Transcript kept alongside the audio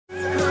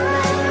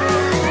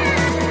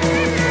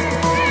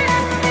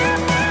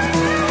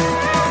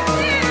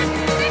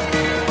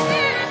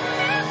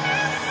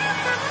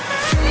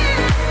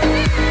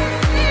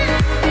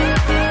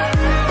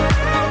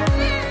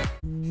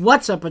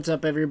What's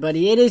up,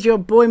 everybody? It is your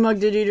boy Mug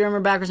the Dude, and we're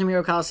back with some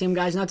Hero Colosseum,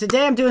 guys. Now,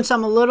 today I'm doing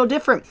something a little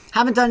different.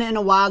 Haven't done it in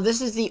a while. This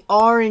is the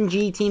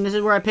RNG team. This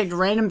is where I picked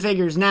random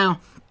figures. Now,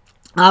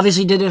 I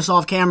obviously did this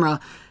off camera.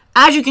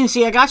 As you can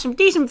see, I got some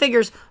decent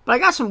figures, but I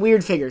got some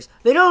weird figures.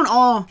 They don't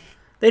all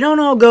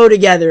go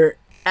together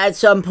at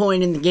some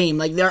point in the game.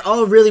 Like, they're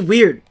all really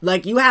weird.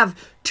 Like, you have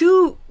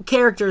two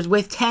characters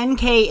with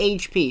 10k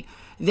HP.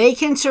 They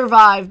can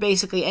survive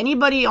basically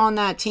anybody on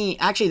that team.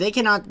 Actually, they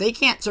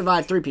can't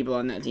survive 3 people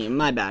on that team.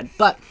 My bad.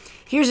 But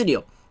here's the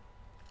deal.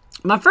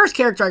 My first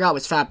character I got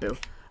was Fatboo.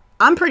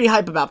 I'm pretty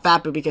hype about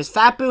Fatboo because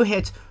Fatboo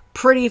hits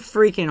pretty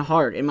freaking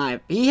hard.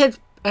 He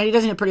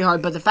doesn't hit pretty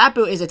hard, but the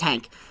Fatboo is a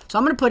tank. So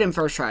I'm going to put him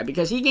first try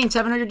because he gains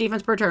 700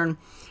 defense per turn,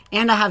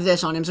 and I have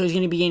this on him, so he's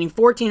going to be gaining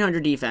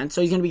 1400 defense.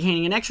 So he's going to be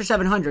gaining an extra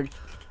 700,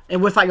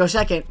 and if I go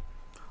second,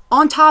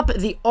 on top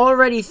of the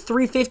already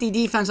 350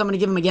 defense, I'm going to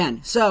give him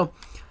again. So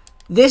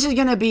this is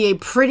going to be a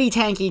pretty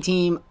tanky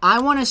team. I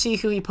want to see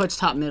who he puts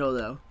top middle,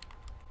 though.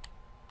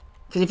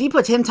 Because if he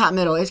puts him top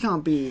middle, it's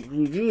going to be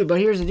GG.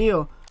 But here's the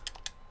deal.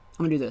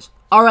 I'm going to do this.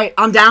 Alright,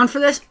 I'm down for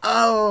this.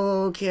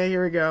 Oh, okay,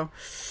 here we go.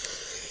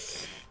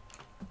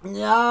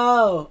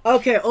 No.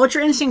 Okay,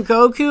 Ultra Instinct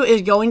Goku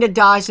is going to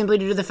die simply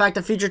due to the fact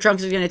that Future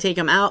Trunks is going to take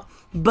him out.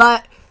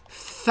 But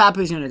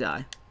Fatboo's going to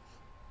die.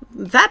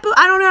 Fatboo,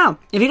 I don't know.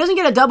 If he doesn't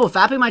get a double,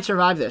 Fatboo might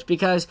survive this.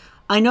 Because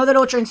I know that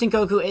Ultra Instinct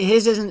Goku,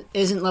 his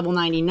isn't level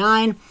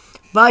 99,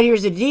 but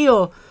here's the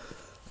deal.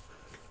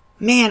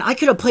 Man, I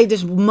could have played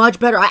this much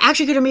better. I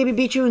actually could have maybe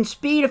beat you in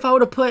speed if I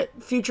would have put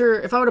Speed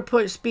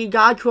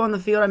Godku on the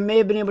field. I may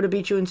have been able to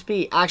beat you in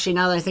speed. Actually,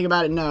 now that I think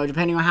about it, no,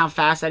 depending on how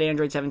fast that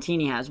Android 17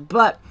 he has.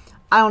 But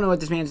I don't know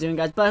what this man's doing,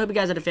 guys. But I hope you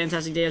guys had a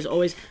fantastic day as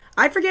always.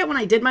 I forget when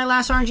I did my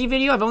last RNG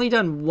video. I've only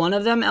done one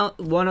of them,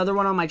 one other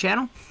one on my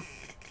channel.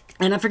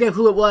 And I forget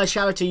who it was.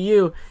 Shout out to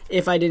you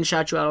if I didn't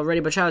shout you out already.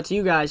 But shout out to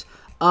you guys.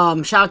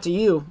 Shout out to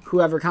you,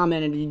 whoever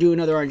commented you do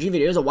another RNG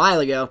video. It was a while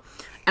ago.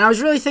 And I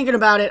was really thinking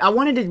about it. I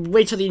wanted to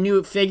wait till the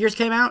new figures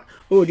came out.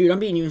 Oh, dude, I'm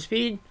beating you in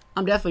speed.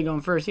 I'm definitely going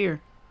first here.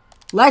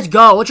 Let's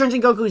go. Ultra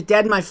Instinct Goku is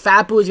dead, and my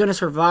Fatboo is going to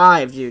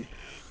survive, dude.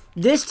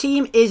 This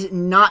team is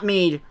not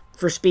made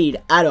for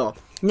speed at all.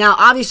 Now,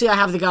 obviously, I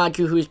have the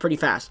Godku, who is pretty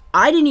fast.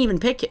 I didn't even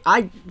pick it.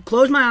 I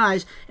closed my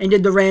eyes and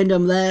did the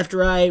random left,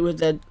 right, with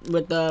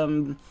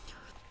the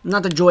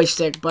not the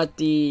joystick, but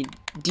the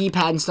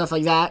D-pad and stuff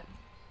like that.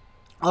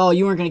 Oh,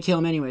 you weren't going to kill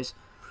him anyways.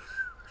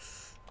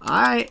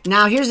 Alright,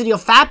 now here's the deal.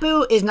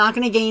 Fatboo is not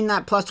going to gain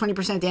that plus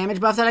 20% damage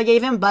buff that I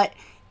gave him, but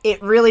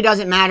it really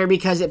doesn't matter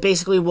because it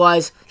basically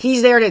was,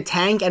 he's there to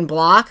tank and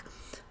block.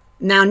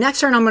 Now,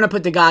 next turn I'm going to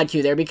put the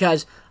Godku there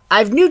because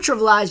I've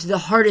neutralized the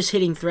hardest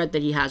hitting threat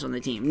that he has on the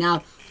team.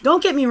 Now,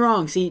 don't get me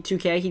wrong. See,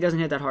 2K, he doesn't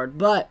hit that hard,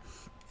 but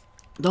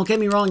don't get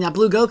me wrong. That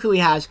blue Goku he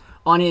has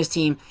on his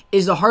team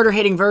is the harder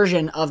hitting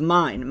version of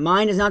mine.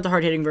 Mine is not the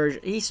hard hitting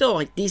version. He's still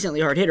like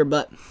decently hard hitter,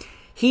 but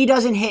he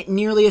doesn't hit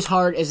nearly as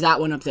hard as that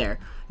one up there.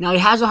 Now, he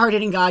has a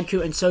hard-hitting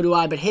Godku, and so do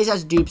I, but his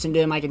has dupes into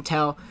him, I can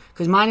tell.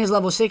 Because mine is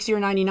level 60 or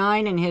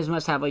 99, and his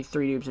must have like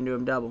 3 dupes into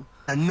him double.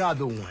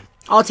 Another one.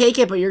 I'll take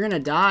it, but you're going to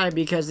die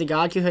because the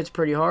Godku hits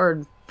pretty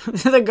hard.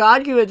 The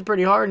Godku hits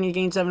pretty hard, and he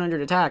gains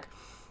 700 attack.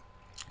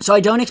 So I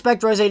don't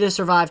expect Rose to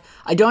survive.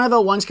 I don't have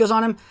O1 skills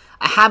on him.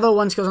 I have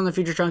O1 skills on the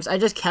Future Trunks. I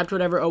just kept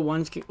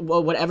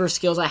whatever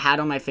skills I had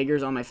on my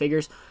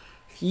figures.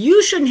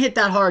 You shouldn't hit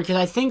that hard, because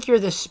I think you're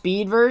the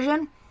speed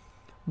version.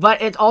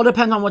 But it all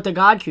depends on what the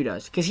Godku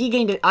does. Because he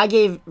gained it. I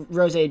gave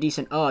Rose a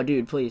decent... Oh,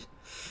 dude, please.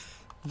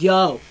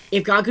 Yo,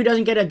 if Goku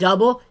doesn't get a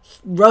double,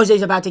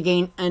 Rose's about to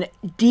gain a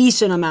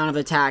decent amount of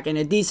attack and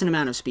a decent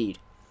amount of speed.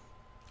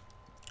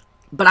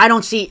 But I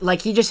don't see...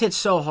 Like, he just hits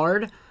so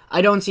hard.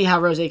 I don't see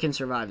how Rose can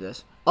survive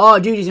this. Oh,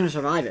 dude, he's going to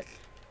survive it.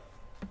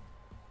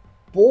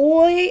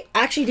 Boy.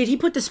 Actually, did he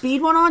put the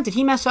speed one on? Did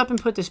he mess up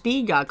and put the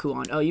speed Goku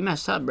on? Oh, you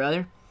messed up,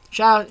 brother.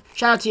 Shout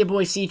out to your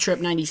boy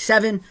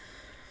C-Trip97.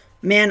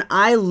 Man,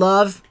 I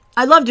love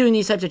doing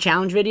these types of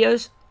challenge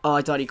videos. Oh,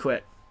 I thought he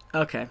quit.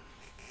 Okay.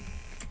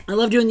 I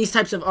love doing these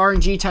types of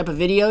RNG type of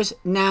videos.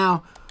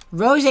 Now,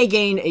 Rose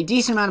gained a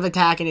decent amount of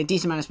attack and a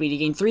decent amount of speed. He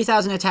gained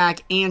 3,000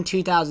 attack and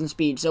 2,000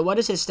 speed. So what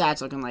is his stats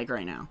looking like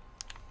right now?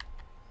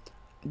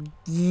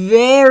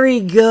 Very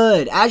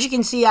good. As you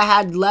can see, I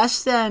had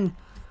less than...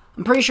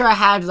 I'm pretty sure I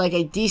had like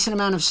a decent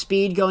amount of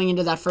speed going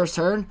into that first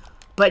turn.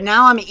 But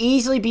now I'm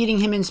easily beating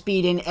him in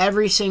speed in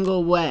every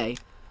single way.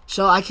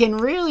 So I can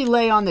really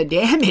lay on the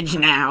damage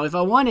now if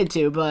I wanted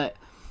to, but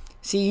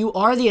see, you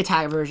are the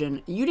attack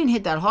version. You didn't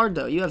hit that hard,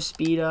 though. You have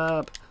speed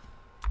up.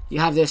 You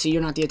have this, so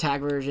you're not the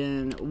attack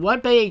version.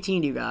 What Bay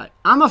 18 do you got?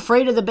 I'm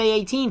afraid of the Bay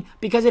 18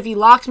 because if he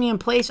locks me in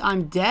place,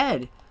 I'm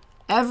dead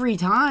every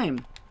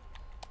time.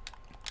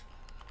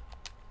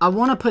 I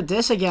want to put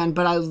this again,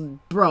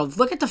 but bro,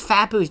 look at the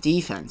Fatboo's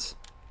defense.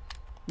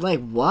 Like,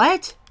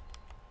 what?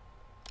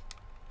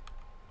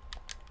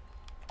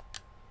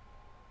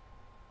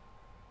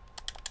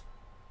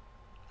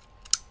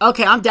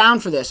 Okay, I'm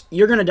down for this.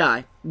 You're going to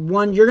die.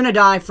 You're going to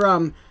die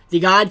from the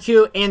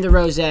Godku and the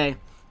Rose.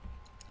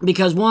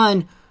 Because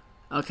one,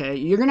 okay,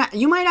 you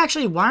might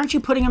actually, why aren't you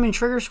putting them in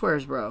trigger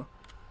squares, bro?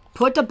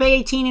 Put the Bay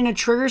 18 in a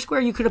trigger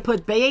square. You could have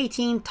put Bay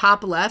 18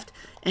 top left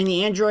and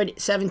the Android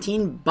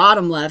 17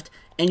 bottom left,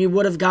 and you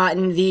would have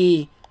gotten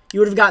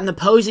the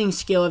posing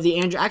skill of the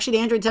Android. Actually,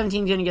 the Android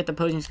 17 is going to get the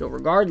posing skill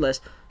regardless.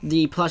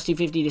 The plus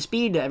 250 to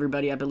speed to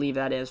everybody, I believe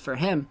that is for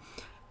him.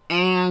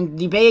 And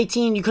the Bay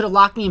 18, you could have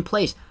locked me in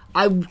place.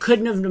 I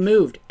couldn't have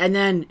moved. And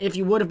then if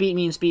you would have beat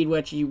me in speed,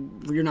 which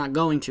you're not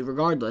going to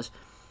regardless.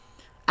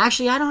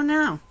 Actually, I don't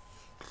know.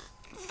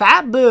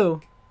 Fat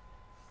Boo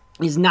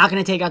is not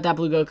going to take out that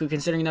Blue Goku,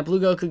 considering that Blue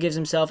Goku gives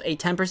himself a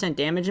 10%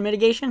 damage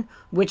mitigation,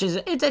 which is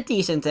it's a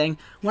decent thing.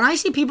 When I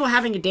see people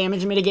having a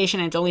damage mitigation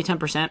and it's only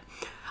 10%,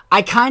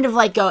 I kind of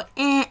like go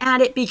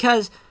at it,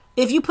 because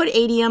if you put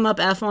ADM up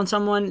F on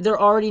someone, they're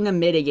already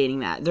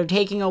mitigating that. They're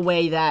taking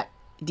away that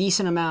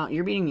decent amount.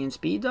 You're beating me in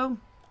speed, though,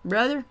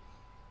 brother?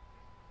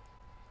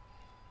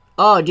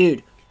 Oh,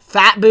 dude.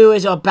 Fat Boo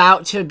is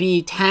about to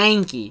be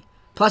tanky.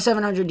 Plus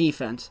 700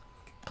 defense.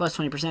 Plus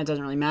 20%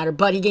 doesn't really matter.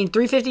 But he gained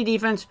 350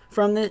 defense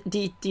from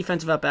the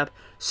defensive up.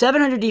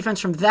 700 defense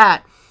from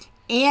that.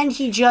 And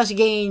he just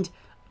gained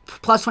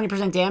plus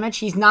 20% damage.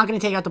 He's not going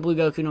to take out the Blue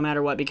Goku no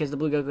matter what, because the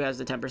Blue Goku has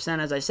the 10%,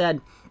 as I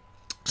said.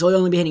 So he'll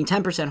only be hitting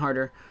 10%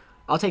 harder.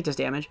 I'll take this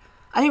damage.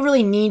 I didn't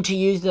really need to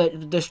use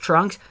this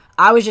Trunks.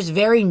 I was just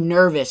very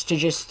nervous to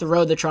just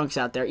throw the Trunks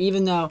out there,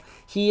 even though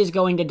he is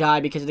going to die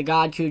because the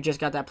Godku just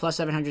got that plus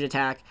 700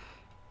 attack.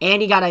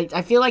 And he got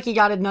I feel like he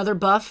got another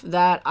buff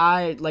that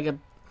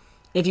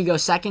if you go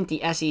second,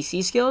 the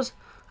SEC skills.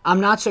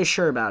 I'm not so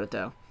sure about it,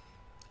 though.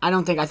 I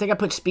think I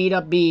put speed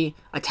up B,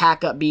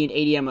 attack up B, and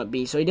ADM up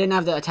B. So he didn't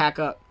have the attack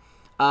up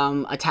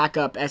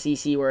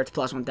SEC where it's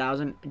plus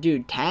 1,000.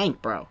 Dude,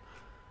 tank, bro.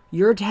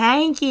 You're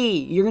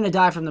tanky. You're going to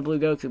die from the Blue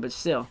Goku, but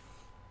still.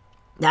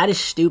 That is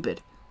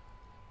stupid.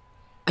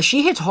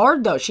 She hits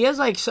hard, though. She has,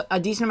 like, a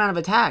decent amount of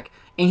attack.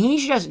 And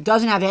he just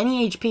doesn't have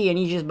any HP, and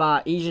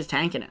he's just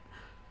tanking it.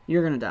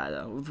 You're going to die,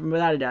 though.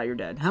 Without a doubt, you're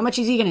dead. How much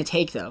is he going to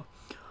take, though?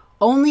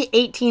 Only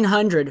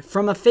 1,800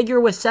 from a figure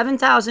with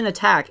 7,000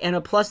 attack and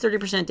a plus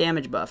 30%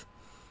 damage buff.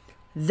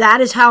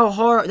 That is how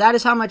hard. That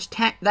is how much.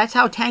 That's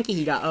how tanky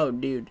he got. Oh,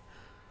 dude.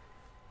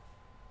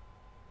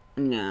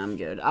 Nah, I'm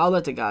good. I'll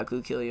let the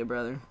Goku kill you,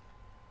 brother.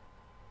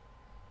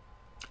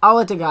 I'll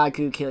let the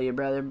Goku kill you,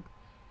 brother.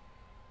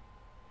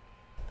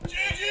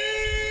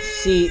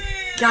 See,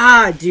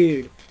 God,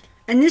 dude.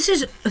 And this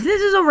is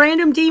a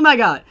random team I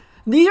got.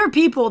 These are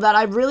people that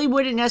I really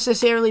wouldn't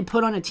necessarily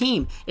put on a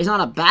team. It's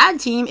not a bad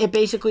team. It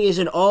basically is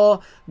an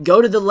all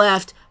go to the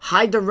left,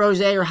 hide the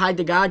Rose or hide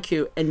the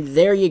Godku, and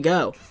there you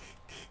go.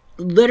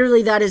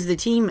 Literally, that is the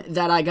team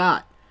that I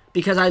got.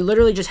 Because I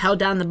literally just held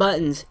down the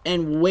buttons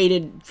and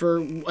waited for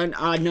an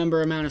odd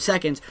amount of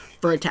seconds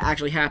for it to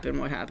actually happen.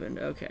 What happened?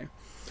 Okay.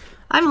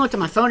 I haven't looked at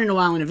my phone in a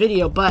while in a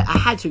video, but I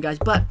had to, guys.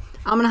 But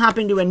I'm going to hop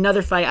into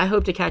another fight. I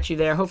hope to catch you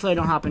there. Hopefully I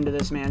don't hop into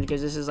this man,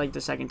 because this is like the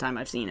second time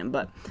I've seen him.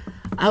 But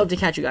I hope to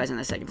catch you guys in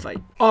the second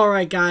fight.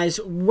 Alright, guys.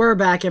 We're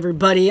back,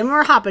 everybody. And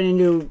we're hopping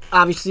into,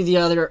 obviously, the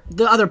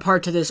other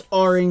part to this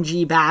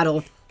RNG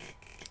battle.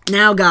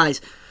 Now,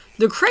 guys,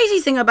 the crazy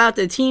thing about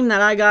the team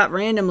that I got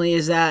randomly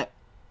is that,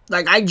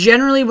 like, I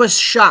generally was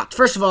shocked.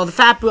 First of all, the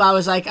Fat Boo, I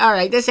was like,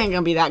 alright, this ain't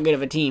going to be that good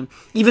of a team.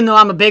 Even though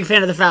I'm a big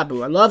fan of the Fat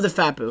Boo. I love the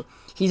Fat Boo.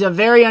 He's a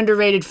very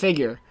underrated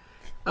figure.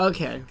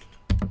 Okay.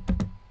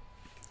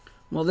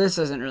 Well, this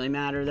doesn't really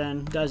matter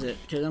then, does it?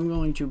 Because I'm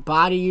going to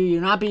body you.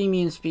 You're not beating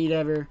me in speed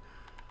ever.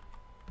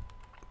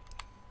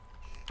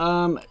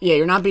 Yeah,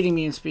 you're not beating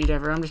me in speed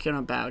ever. I'm just going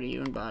to bow to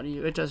you and body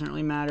you. It doesn't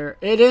really matter.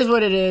 It is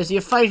what it is.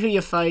 You fight who you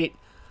fight.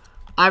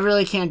 I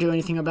really can't do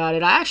anything about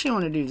it. I actually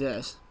want to do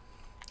this.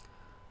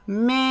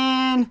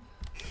 Man.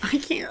 I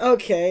can't.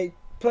 Okay.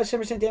 Plus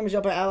 10% damage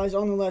up by allies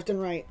on the left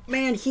and right.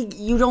 Man,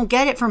 you don't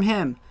get it from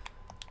him.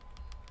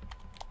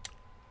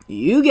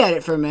 You get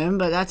it from him,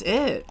 but that's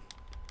it.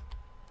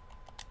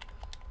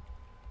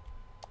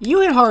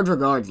 You hit hard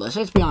regardless.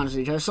 Let's be honest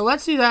with each other. So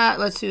let's do that.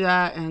 Let's do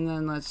that. And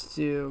then let's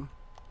do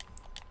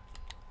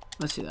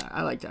that.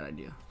 I like that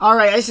idea.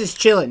 Alright, this is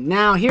chilling.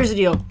 Now, here's the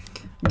deal.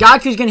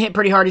 Goku's going to hit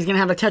pretty hard. He's going to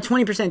have a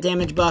 20%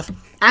 damage buff.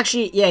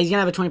 Actually, yeah, he's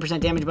going to have a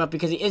 20% damage buff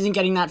because he isn't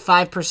getting that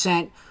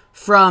 5%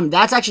 from...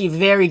 That's actually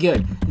very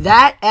good.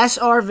 That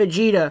SR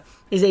Vegeta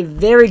is a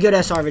very good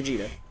SR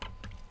Vegeta.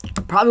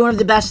 Probably one of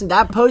the best.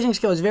 That posing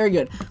skill is very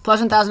good.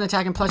 Plus 1,000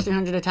 attack and plus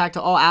 300 attack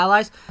to all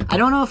allies. I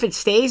don't know if it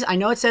stays. I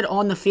know it said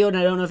on the field,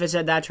 and I don't know if it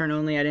said that turn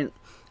only. I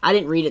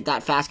didn't read it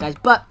that fast, guys.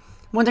 But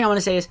one thing I want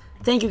to say is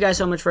thank you guys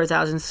so much for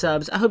 1,000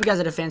 subs. I hope you guys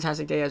had a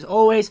fantastic day as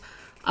always.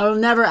 I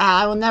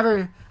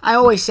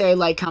always say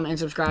like, comment, and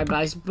subscribe,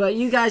 guys. But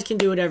you guys can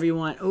do whatever you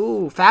want.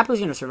 Ooh, Faplu's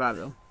going to survive,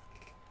 though.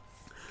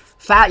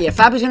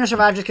 Faplu's going to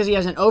survive just because he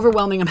has an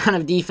overwhelming amount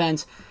of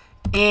defense.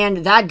 And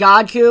that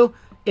Godku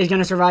is going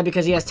to survive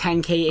because he has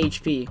 10k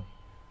HP.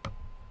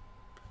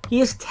 He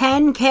has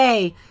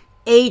 10k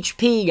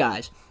HP,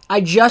 guys.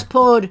 I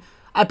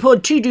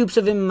pulled 2 dupes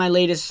of him in my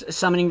latest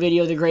summoning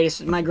video,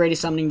 my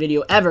greatest summoning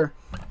video ever.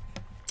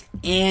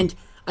 And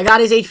I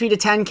got his HP to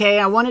 10k.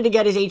 I wanted to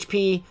get his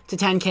HP to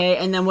 10k,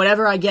 and then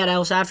whatever I get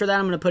else after that,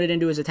 I'm going to put it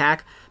into his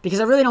attack,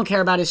 because I really don't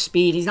care about his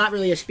speed. He's not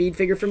really a speed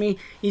figure for me.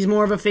 He's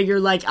more of a figure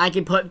like I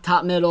could put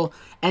top middle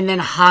and then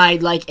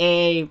hide like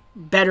a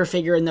better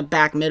figure in the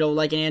back middle,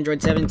 like an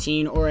Android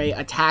 17 or a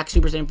attack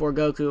Super Saiyan 4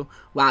 Goku.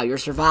 Wow, you're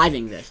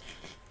surviving this.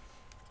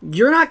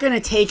 You're not going to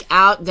take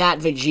out that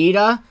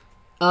Vegeta.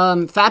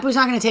 Fapu's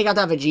not going to take out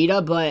that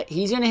Vegeta, but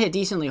he's going to hit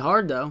decently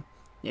hard, though.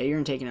 Yeah, you're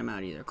not taking him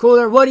out either.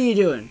 Cooler, what are you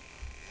doing?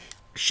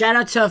 Shout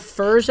out to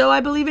Furzo,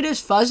 I believe it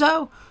is.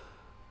 Fuzzo?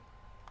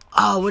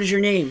 Oh, what is your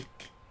name?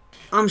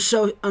 I'm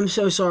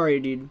so sorry,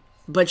 dude.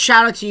 But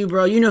shout out to you,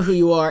 bro. You know who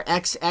you are.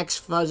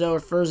 XX Fuzzo or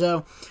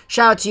Furzo.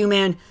 Shout out to you,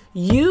 man.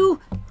 You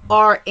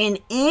are an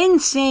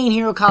insane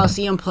Hero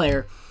Colosseum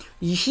player.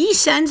 He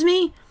sends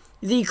me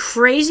the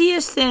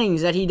craziest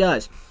things that he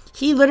does.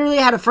 He literally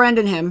had a friend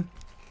in him.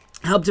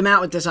 Helped him out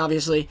with this,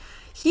 obviously.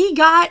 He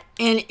got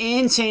an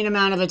insane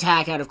amount of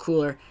attack out of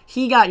Cooler.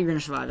 You're going to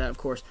survive that, of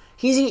course.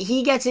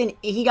 He got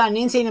an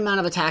insane amount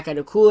of attack out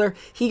of Cooler.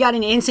 He got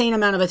an insane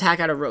amount of attack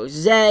out of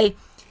Rose.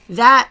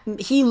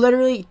 He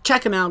literally,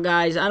 check him out,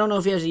 guys. I don't know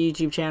if he has a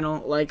YouTube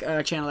channel, like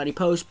a channel that he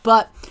posts,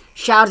 but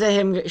shout out to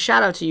him.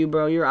 Shout out to you,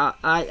 bro.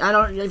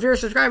 If you're a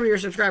subscriber, you're a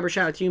subscriber.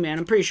 Shout out to you, man.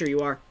 I'm pretty sure you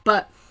are.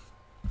 But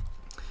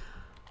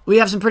we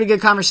have some pretty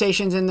good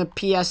conversations in the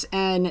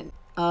PSN.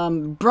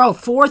 Bro,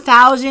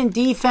 4,000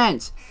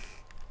 defense.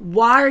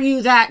 Why are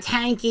you that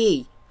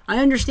tanky? I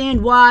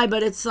understand why,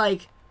 but it's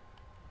like,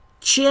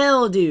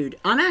 chill, dude.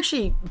 I'm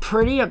actually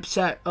pretty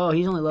upset. Oh,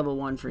 he's only level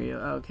 1 for you.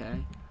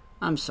 Okay.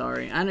 I'm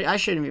sorry. I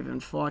shouldn't have even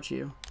fought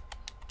you.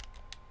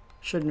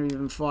 Shouldn't have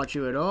even fought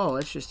you at all.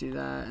 Let's just do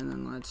that, and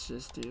then let's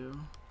just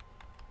do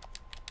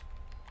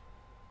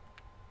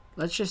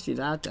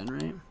that then,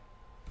 right?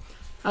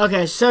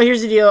 Okay, so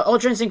here's the deal.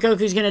 Ultra Instinct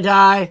Goku's gonna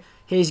die.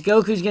 His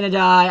Goku's gonna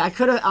die. I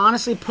could have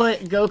honestly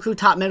put Goku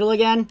top middle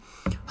again.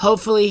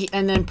 Hopefully,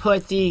 and then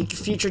put the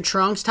Future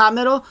Trunks top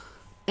middle.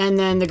 And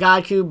then the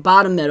Goku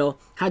bottom middle.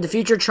 Had the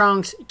Future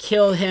Trunks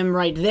kill him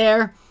right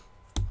there.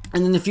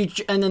 And then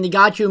the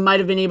Goku might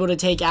have been able to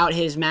take out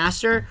his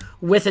master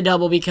with a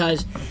double,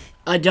 because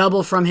a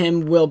double from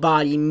him will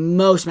body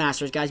most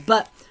masters, guys.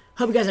 But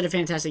hope you guys had a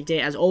fantastic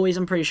day. As always,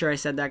 I'm pretty sure I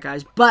said that,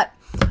 guys. But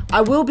I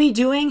will be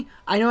doing,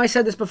 I know I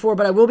said this before,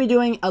 but I will be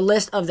doing a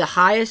list of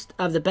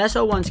the best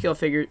 01 skill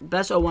figures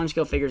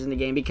in the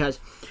game,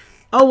 because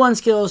 01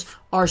 skills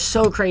are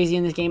so crazy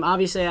in this game.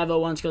 Obviously, I have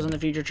 01 skills on the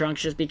Future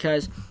Trunks just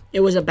because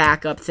it was a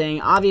backup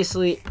thing.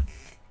 Obviously,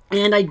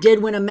 and I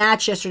did win a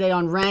match yesterday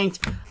on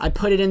Ranked. I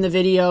put it in the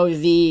video.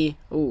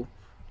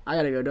 I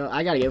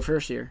gotta go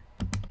first here.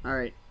 All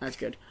right, that's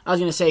good. I was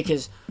gonna say,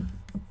 because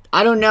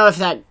I don't know if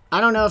that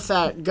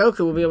Goku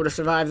will be able to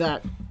survive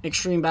that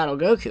Extreme Battle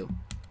Goku,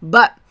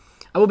 but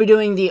I will be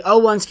doing the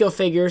 01 skill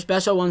figures,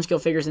 best 01 skill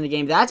figures in the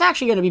game. That's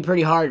actually going to be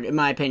pretty hard, in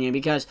my opinion,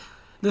 because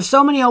there's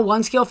so many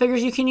 01 skill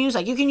figures you can use.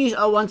 Like, you can use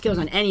 01 skills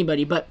on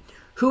anybody, but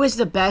who is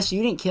the best?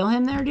 You didn't kill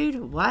him there,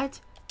 dude?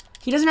 What?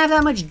 He doesn't have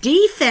that much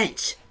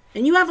defense,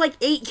 and you have like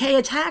 8k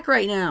attack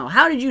right now.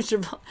 How did you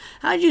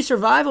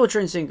survive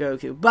Ultra Instinct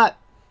Goku? But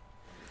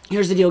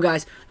here's the deal,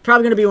 guys.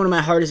 Probably going to be one of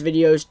my hardest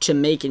videos to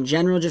make in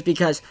general, just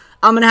because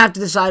I'm going to have to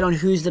decide on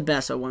who's the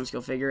best 01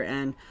 skill figure,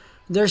 and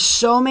there's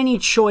so many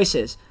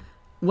choices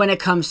when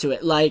it comes to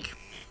it. Like,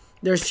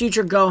 there's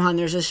Future Gohan,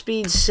 there's a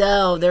Speed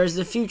Cell, there's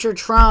the Future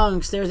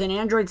Trunks, there's an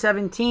Android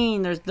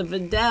 17, there's the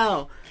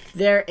Videl,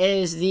 there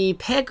is the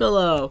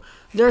Piccolo.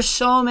 There's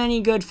so many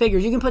good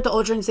figures. You can put the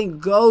Ultra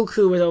Instinct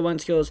Goku with 01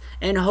 skills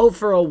and hope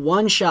for a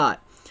one-shot.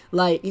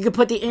 Like, you could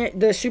put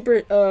the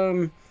Super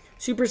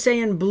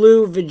Saiyan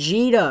Blue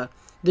Vegeta,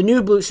 the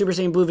new Super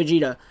Saiyan Blue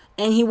Vegeta,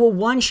 and he will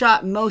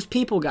one-shot most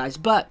people, guys.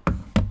 But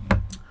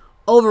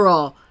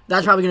overall,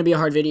 that's probably going to be a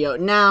hard video.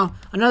 Now,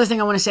 another thing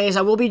I want to say is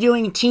I will be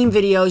doing team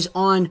videos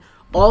on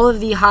all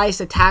of the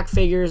highest attack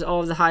figures,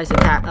 all of the highest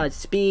attack,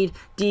 speed,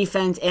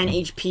 defense, and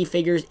HP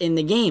figures in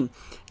the game.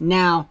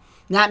 Now,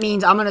 that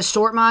means I'm going to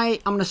sort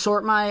my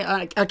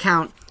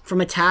account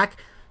from attack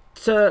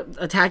to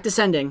attack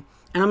descending,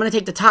 and I'm going to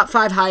take the top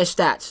 5 highest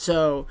stats.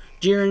 So,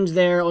 Jiren's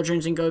there, Ultra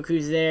Instinct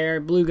Goku's there,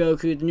 Blue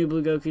Goku, the new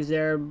Blue Goku's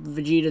there,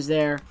 Vegeta's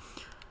there.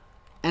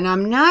 And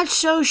I'm not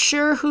so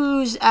sure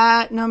who's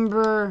at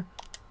number...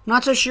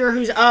 Super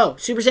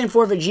Saiyan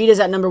 4 Vegeta's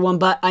at number 1,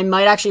 but I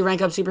might actually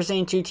rank up Super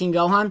Saiyan 2 Team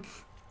Gohan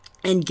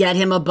and get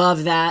him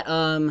above that,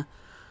 and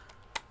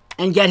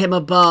get him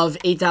above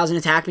 8,000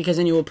 attack, because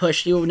then you will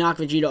knock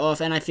Vegeta off,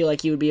 and I feel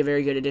like he would be a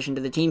very good addition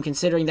to the team,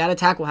 considering that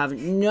attack will have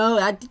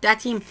that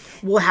team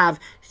will have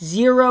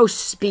 0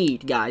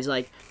 speed, guys.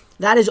 Like,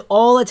 that is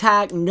all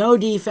attack, no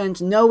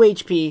defense, no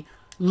HP,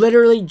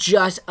 literally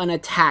just an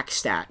attack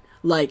stat.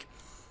 Like,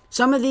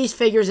 some of these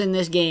figures in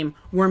this game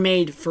were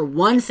made for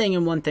one thing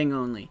and one thing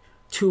only.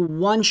 To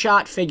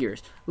one-shot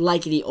figures.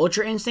 Like the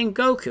Ultra Instinct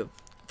Goku.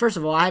 First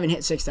of all, I haven't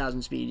hit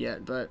 6,000 speed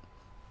yet, but...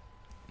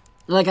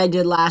 like I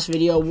did last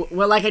video...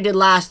 well, like I did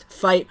last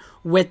fight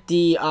with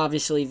the...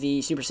 obviously,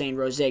 the Super Saiyan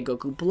Rose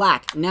Goku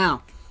Black.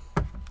 Now,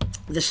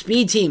 the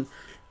speed team.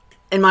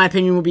 in my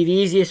opinion, will be the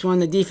easiest one.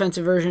 The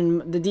defensive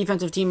version, the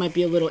defensive team might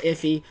be a little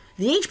iffy.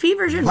 The HP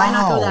version might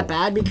not go that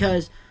bad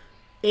because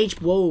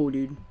whoa,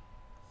 dude.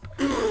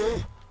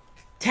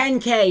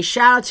 10K.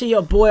 Shout out to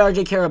your boy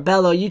RJ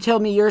Carabello. You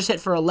told me yours hit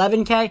for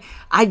 11K.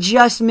 I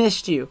just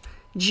missed you.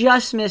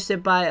 Just missed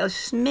it by a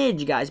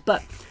smidge, guys.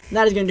 But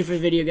that is going to do for the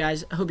video,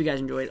 guys. I hope you guys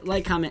enjoyed.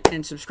 Like, comment,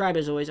 and subscribe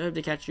as always. I hope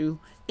to catch you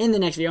in the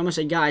next video. I'm going to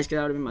say guys because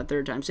that would have been my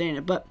third time saying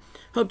it. But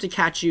hope to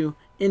catch you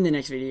in the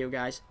next video,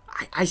 guys.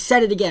 I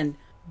said it again.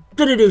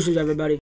 To the deuces, everybody.